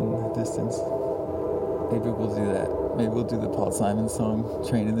blasting off in the distance. Maybe we'll do that. Maybe we'll do the Paul Simon song,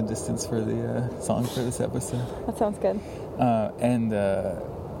 Train in the Distance, for the song for this episode. That sounds good.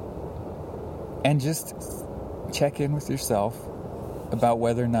 And just check in with yourself about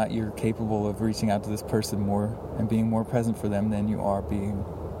whether or not you're capable of reaching out to this person more and being more present for them than you are being.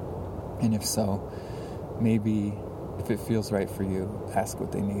 And if so, maybe if it feels right for you, ask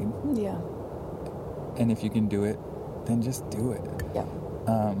what they need. Yeah. And if you can do it, then just do it. Yeah.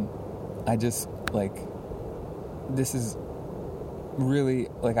 I just, this is really,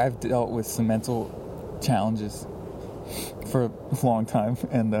 I've dealt with some mental challenges for a long time,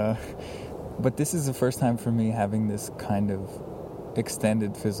 and but this is the first time for me having this kind of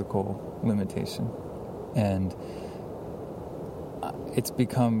extended physical limitation, and it's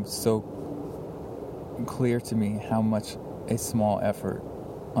become so clear to me how much a small effort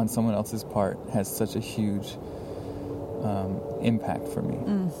on someone else's part has such a huge impact for me.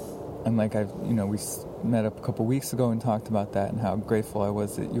 And we met up a couple weeks ago and talked about that, and how grateful I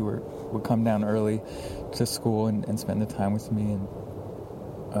was that you would come down early to school and spend the time with me. And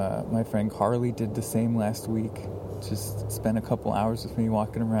my friend Carly did the same last week. Just spent a couple hours with me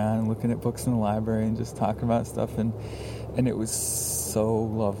walking around and looking at books in the library and just talking about stuff. And it was so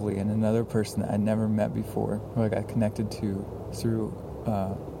lovely. And another person that I'd never met before, who I got connected to through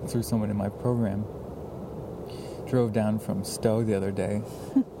someone in my program, drove down from Stowe the other day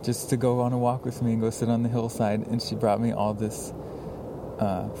just to go on a walk with me and go sit on the hillside, and she brought me all this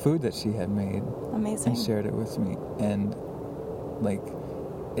food that she had made. Amazing. And shared it with me. And, like,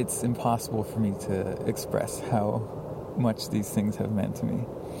 it's impossible for me to express how much these things have meant to me.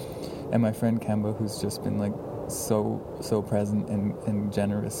 And my friend Kemba, who's just been, like, so present and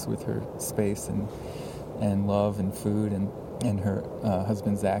generous with her space and love and food, and her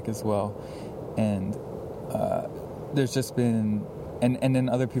husband Zach as well. And there's just been, and then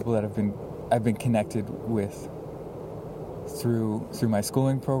other people that I've been connected with through my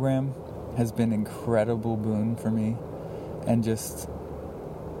schooling program has been incredible boon for me. And just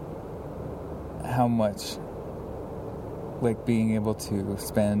how much, like, being able to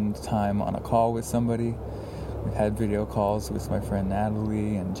spend time on a call with somebody. We've had video calls with my friend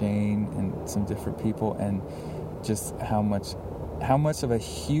Natalie and Jane and some different people, and just how much of a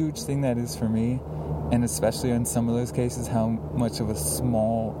huge thing that is for me, and especially in some of those cases, how much of a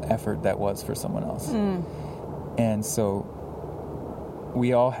small effort that was for someone else. And so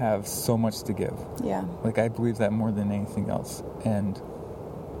we all have so much to give. Yeah. Like, I believe that more than anything else. And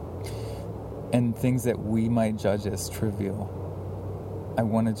things that we might judge as trivial, I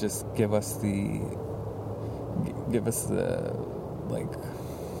want to just give us the like,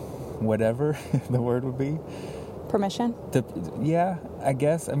 whatever the word would be. Permission? Yeah, I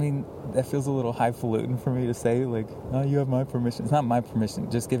guess. I mean, that feels a little highfalutin for me to say, like, oh, you have my permission. It's not my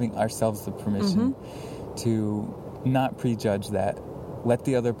permission. Just giving ourselves the permission to not prejudge that. Let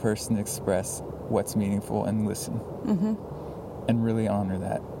the other person express what's meaningful and listen. And really honor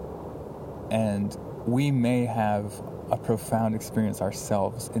that. And we may have a profound experience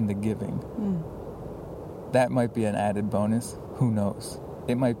ourselves in the giving. That might be an added bonus. Who knows?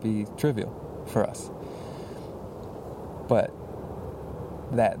 It might be trivial for us. But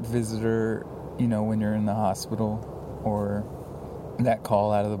that visitor, you know, when you're in the hospital, or that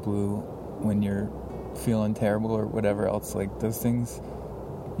call out of the blue when you're feeling terrible or whatever else, like, those things,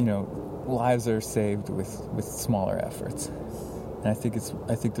 you know, lives are saved with smaller efforts. And I think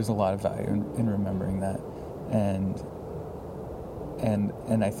there's a lot of value in remembering that. And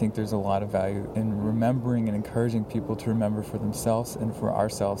I think there's a lot of value in remembering and encouraging people to remember for themselves and for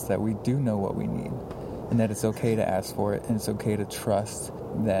ourselves that we do know what we need, and that it's okay to ask for it, and it's okay to trust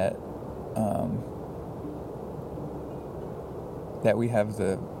that that we have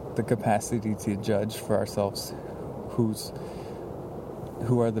the capacity to judge for ourselves who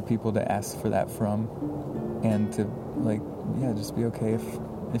are the people to ask for that from, and to, like, yeah, just be okay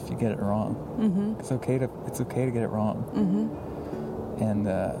if you get it wrong. It's okay to get it wrong. And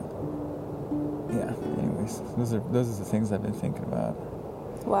yeah, anyways, those are the things I've been thinking about.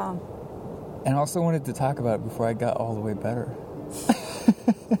 Wow. And I also wanted to talk about it before I got all the way better.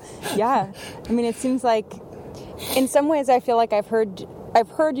 Yeah. I mean, it seems like, in some ways, I feel like I've heard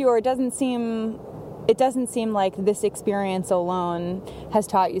you, or it doesn't seem like this experience alone has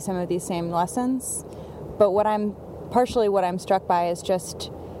taught you some of these same lessons. But what I'm struck by is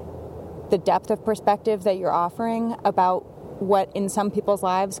just the depth of perspective that you're offering about what in some people's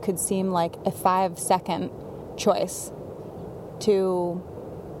lives could seem like a 5-second choice to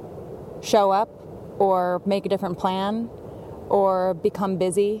show up or make a different plan or become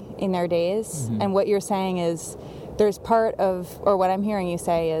busy in their days. And what you're saying is there's part of, or what I'm hearing you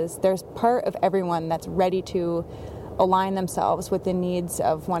say is, there's part of everyone that's ready to align themselves with the needs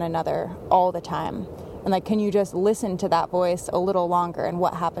of one another all the time. And, like, can you just listen to that voice a little longer, and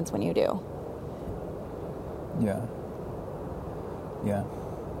what happens when you do? Yeah.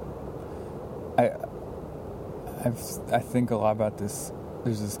 I think a lot about this.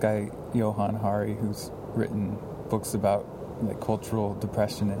 There's this guy, Johan Hari, who's written books about, like, cultural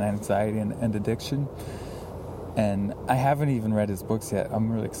depression and anxiety and addiction. And I haven't even read his books yet.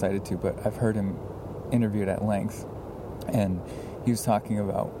 I'm really excited to, but I've heard him interviewed at length. And he was talking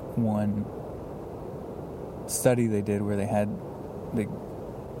about one study they did where they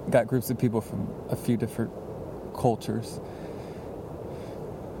got groups of people from a few different cultures.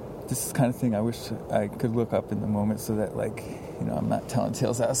 This is the kind of thing I wish I could look up in the moment, so that, like, you know, I'm not telling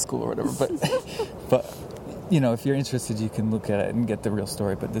tales out of school or whatever, but you know, if you're interested, you can look at it and get the real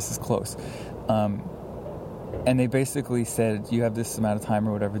story, but this is close. And they basically said, you have this amount of time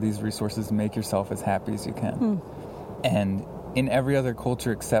or whatever, these resources, make yourself as happy as you can. And in every other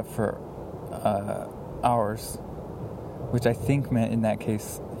culture except for ours, which I think meant in that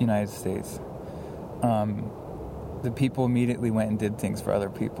case United States, the people immediately went and did things for other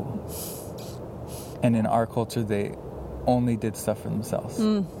people. And in our culture, they only did stuff for themselves,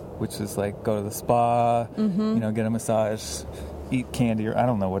 which is like go to the spa, you know, get a massage, eat candy, or I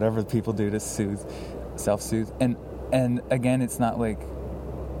don't know, whatever people do to soothe self-soothe. And again, it's not like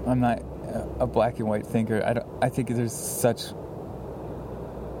I'm not a black and white thinker. I think there's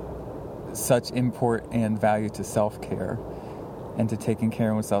such import and value to self-care and to taking care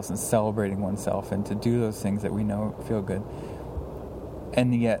of oneself and celebrating oneself and to do those things that we know feel good.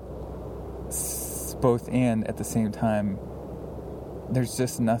 And yet, both and at the same time, there's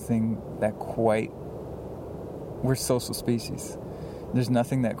just nothing that quite... We're social species. There's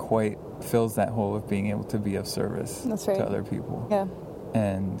nothing that quite fills that hole of being able to be of service to other people. Yeah.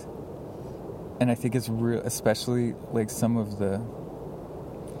 And I think it's real, especially like some of the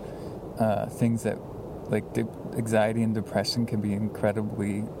things that, like anxiety and depression, can be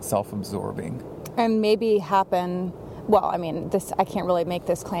incredibly self-absorbing. And maybe happen... Well, I mean, I can't really make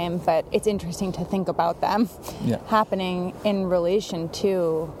this claim, but it's interesting to think about them happening in relation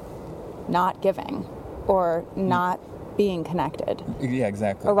to not giving or not being connected. Yeah,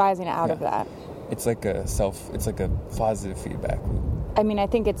 exactly. Arising out of that. It's like a positive feedback loop. I mean, I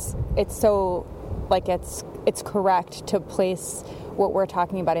think it's so, like, it's correct to place what we're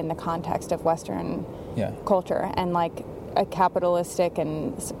talking about in the context of Western culture and like a capitalistic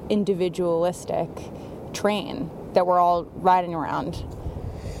and individualistic train that we're all riding around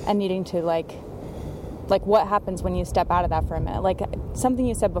and needing to like what happens when you step out of that for a minute. Like something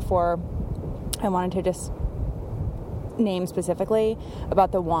you said before, I wanted to just name specifically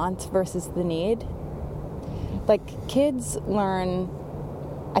about the want versus the need. Like kids learn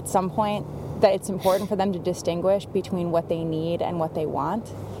at some point that it's important for them to distinguish between what they need and what they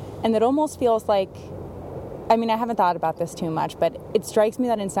want. And it almost feels like, I mean, I haven't thought about this too much, but it strikes me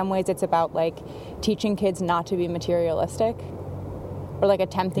that in some ways it's about like teaching kids not to be materialistic, or like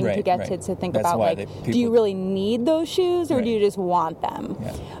attempting to get kids to think about like, do you really need those shoes or do you just want them?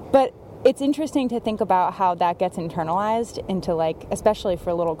 Yeah. But it's interesting to think about how that gets internalized into like, especially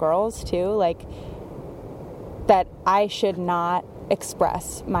for little girls too, like that I should not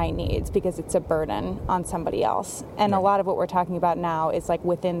express my needs because it's a burden on somebody else. And a lot of what we're talking about now is like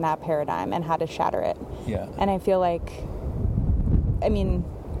within that paradigm and how to shatter it. Yeah. And I feel like, I mean,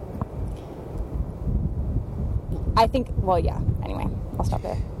 I think, well, yeah, anyway, I'll stop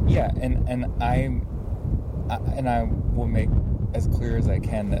there. Yeah, and I will make as clear as I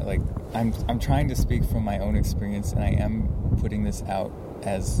can that like I'm trying to speak from my own experience, and I am putting this out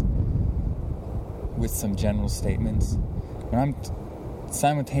as with some general statements. And I'm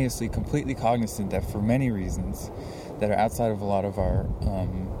simultaneously completely cognizant that for many reasons that are outside of a lot of our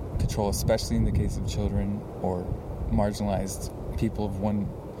control, especially in the case of children or marginalized people of one,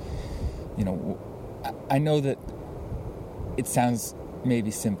 you know, I know that it sounds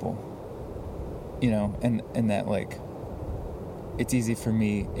maybe simple, you know, and that like it's easy for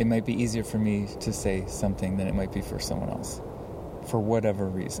me, it might be easier for me to say something than it might be for someone else, for whatever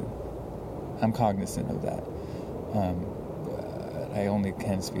reason. I'm cognizant of that. I only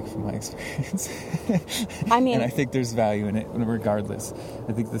can speak from my experience. I mean, and I think there's value in it regardless.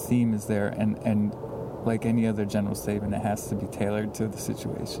 I think the theme is there, and like any other general statement, it has to be tailored to the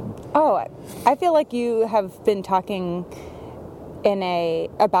situation. Oh, I feel like you have been talking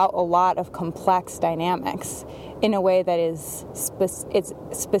about a lot of complex dynamics in a way that is it's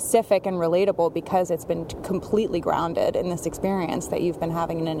specific and relatable because it's been completely grounded in this experience that you've been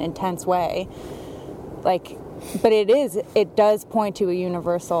having in an intense way. Like, but it does point to a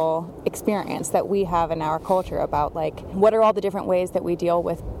universal experience that we have in our culture about like what are all the different ways that we deal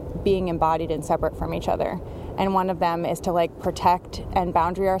with being embodied and separate from each other. And one of them is to like protect and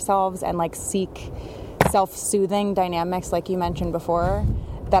boundary ourselves and like seek self-soothing dynamics like you mentioned before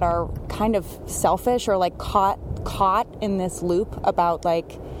that are kind of selfish or like caught in this loop about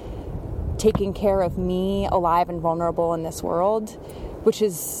like taking care of me alive and vulnerable in this world, which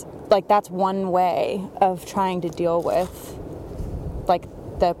is like that's one way of trying to deal with like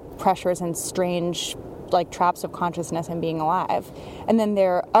the pressures and strange like traps of consciousness and being alive. And then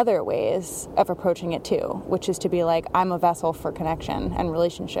there are other ways of approaching it too, which is to be like, I'm a vessel for connection and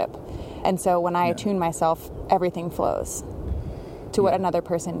relationship. And so when I attune myself, everything flows to what another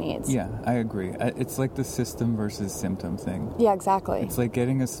person needs. Yeah, I agree. It's like the system versus symptom thing. Yeah, exactly. It's like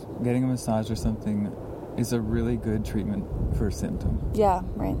getting a massage or something is a really good treatment for a symptom. Yeah,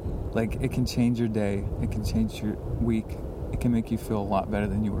 right. Like it can change your day, it can change your week, it can make you feel a lot better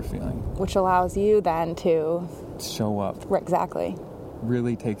than you were feeling. Which allows you then to show up. Exactly.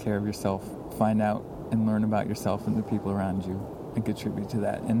 Really take care of yourself, find out and learn about yourself and the people around you and contribute to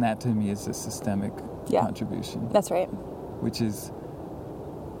that. And that to me is a systemic contribution. That's right. Which is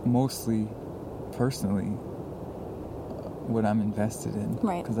mostly personally what I'm invested in.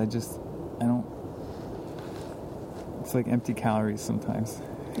 Right. Because I don't, it's like empty calories sometimes.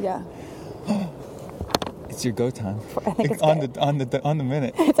 Yeah. It's your go time. I think it's on good. the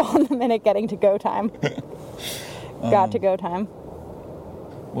minute. It's on the minute getting to go time. Got to go time.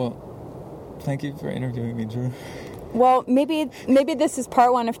 Well, thank you for interviewing me, Drew. Well, maybe this is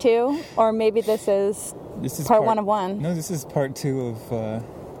part 1 of 2, or maybe this is part 1 of 1. No, this is part 2 of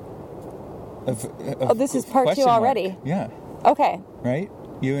Oh, this is part 2 question mark. already. Yeah. Okay. Right?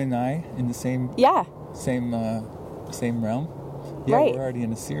 You and I in the same Yeah. same realm. Yeah, Right. we're already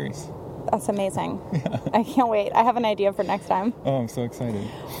in a series. That's amazing. I can't wait. I have an idea for next time. Oh, I'm so excited.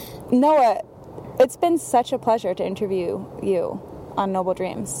 Noah, it's been such a pleasure to interview you on Noble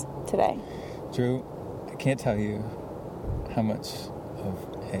Dreams today. Drew, I can't tell you how much of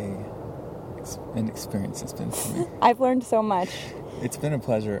an experience it's been for me. I've learned so much. It's been a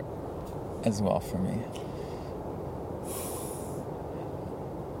pleasure as well for me.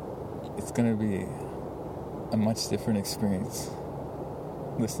 It's going to be a much different experience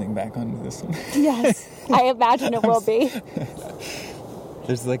listening back onto this one. Yes, I imagine it will be.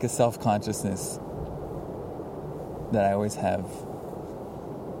 There's like a self-consciousness that I always have.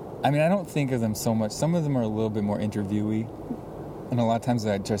 I mean, I don't think of them so much. Some of them are a little bit more interviewee, and a lot of times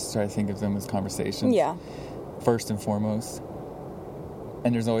I just try to think of them as conversations. Yeah. First and foremost.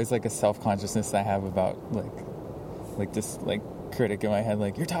 And there's always like a self-consciousness I have about like this like critic in my head,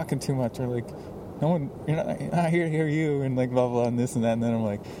 like, you're talking too much, or like, no one, you're not here to hear you, and like blah blah and this and that, and then I'm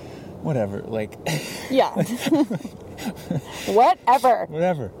like, whatever, like Yeah.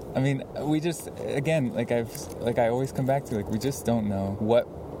 Whatever. I mean, we just, again, I always come back to, like, we just don't know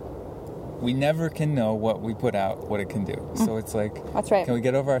we never can know what we put out, what it can do. So it's like, That's right. Can we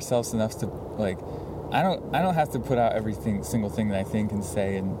get over ourselves enough to, like, I don't have to put out every single thing that I think and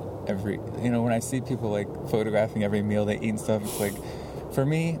say, and when I see people like photographing every meal they eat and stuff, it's like, for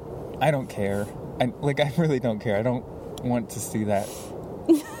me, I don't care. I really don't care. I don't want to see that.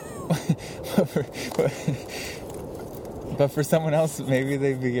 But for someone else, maybe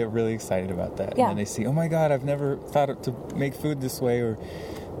they get really excited about that. Yeah. And then they see, oh my God, I've never thought to make food this way, or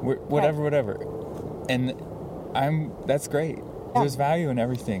whatever. And that's great. Yeah. There's value in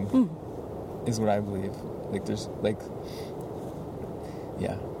everything, is what I believe. Like,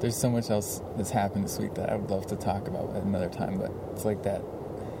 there's so much else that's happened this week that I would love to talk about at another time, but it's like that.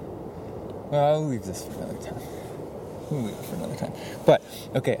 Well, I'll leave this for another time. We'll leave it for another time. But,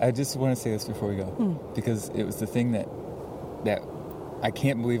 okay, I just want to say this before we go, because it was the thing that I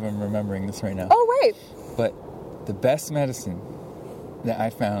can't believe I'm remembering this right now. Oh, right. But the best medicine that I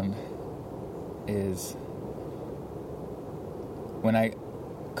found is when I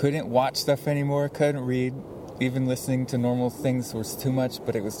couldn't watch stuff anymore, couldn't read, even listening to normal things was too much,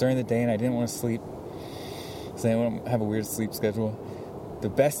 but it was during the day and I didn't want to sleep, so I didn't want to have a weird sleep schedule. The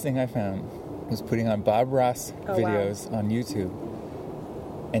best thing I found was putting on Bob Ross videos on YouTube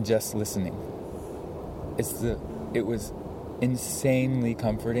and just listening. It was insanely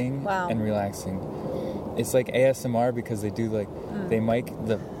comforting and relaxing. It's like ASMR because they do they mic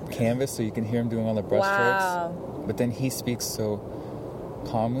the canvas so you can hear him doing all the brush strokes. But then he speaks so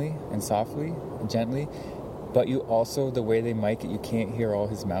calmly and softly and gently. But you also, the way they mic it, you can't hear all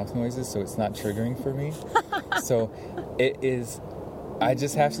his mouth noises, so it's not triggering for me. So it is. I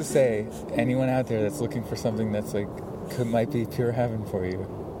just have to say, anyone out there that's looking for something that's might be pure heaven for you,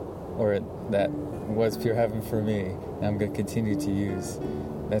 or that was pure heaven for me, and I'm going to continue to use,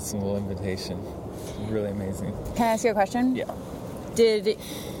 that's a little invitation. Really amazing. Can I ask you a question? Yeah. Did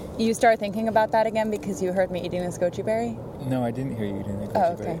you start thinking about that again because you heard me eating this goji berry? No, I didn't hear you eating the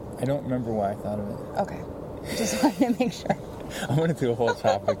goji berry. I don't remember why I thought of it. Okay. Just wanted to make sure. I want to do a whole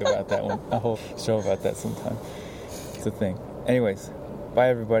topic about that one, a whole show about that sometime. It's a thing. Anyways, bye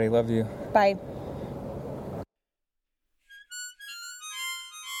everybody. Love you. Bye.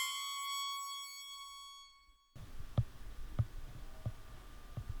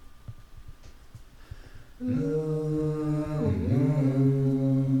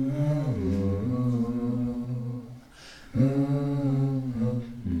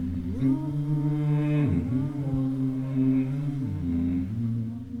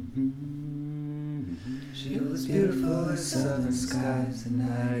 She was beautiful as southern skies the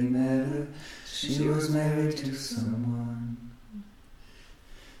night he met her. She was married to someone.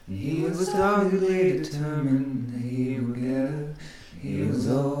 And he was doggedly determined that he would get her. He was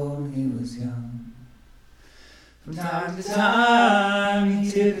old, he was young. From time to time he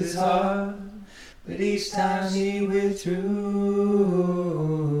tipped his heart, but each time he withdrew.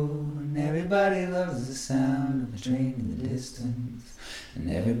 And everybody loves the sound of a train in the distance, and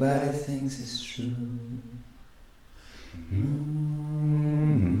everybody thinks it's true.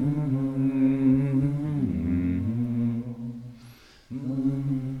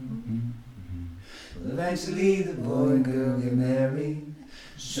 Well, eventually the boy and girl get married.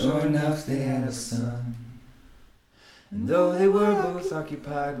 Sure enough, they had a son. And though they were both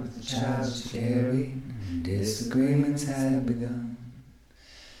occupied with the child she carried, disagreements had begun.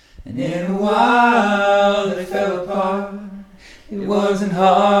 And in a while they fell apart. It wasn't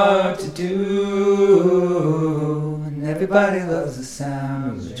hard to do. And everybody loves the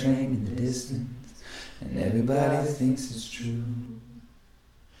sound of the train in the distance, and everybody thinks it's true.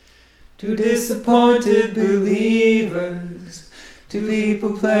 Two disappointed believers, two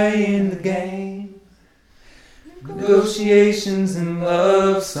people playing the game. Negotiations and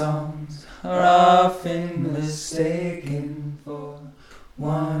love songs are often mistaken for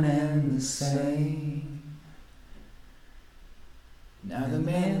one and the same. Now the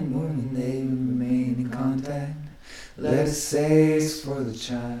man and woman, they remain in contact. Let us say it's for the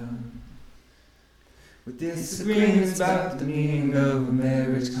child. With disagreements about the meaning of a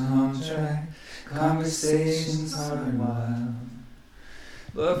marriage contract, conversations hard and wild.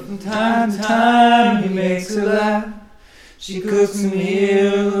 But from time to time he makes her laugh. She cooks a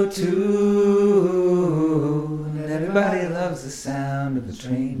meal or two. And everybody loves the sound of a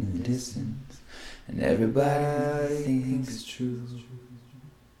train in the distance, and everybody thinks it's true.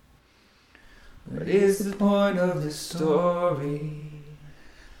 What is the point of the story?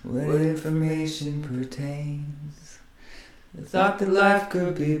 What information pertains? The thought that life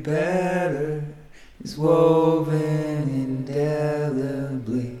could be better is woven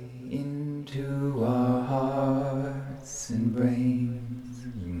indelibly into our hearts and brains.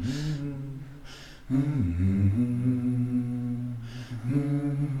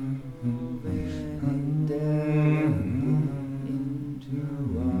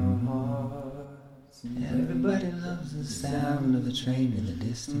 Everybody loves the sound of a train in the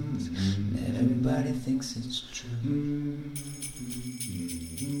distance, and everybody thinks it's true.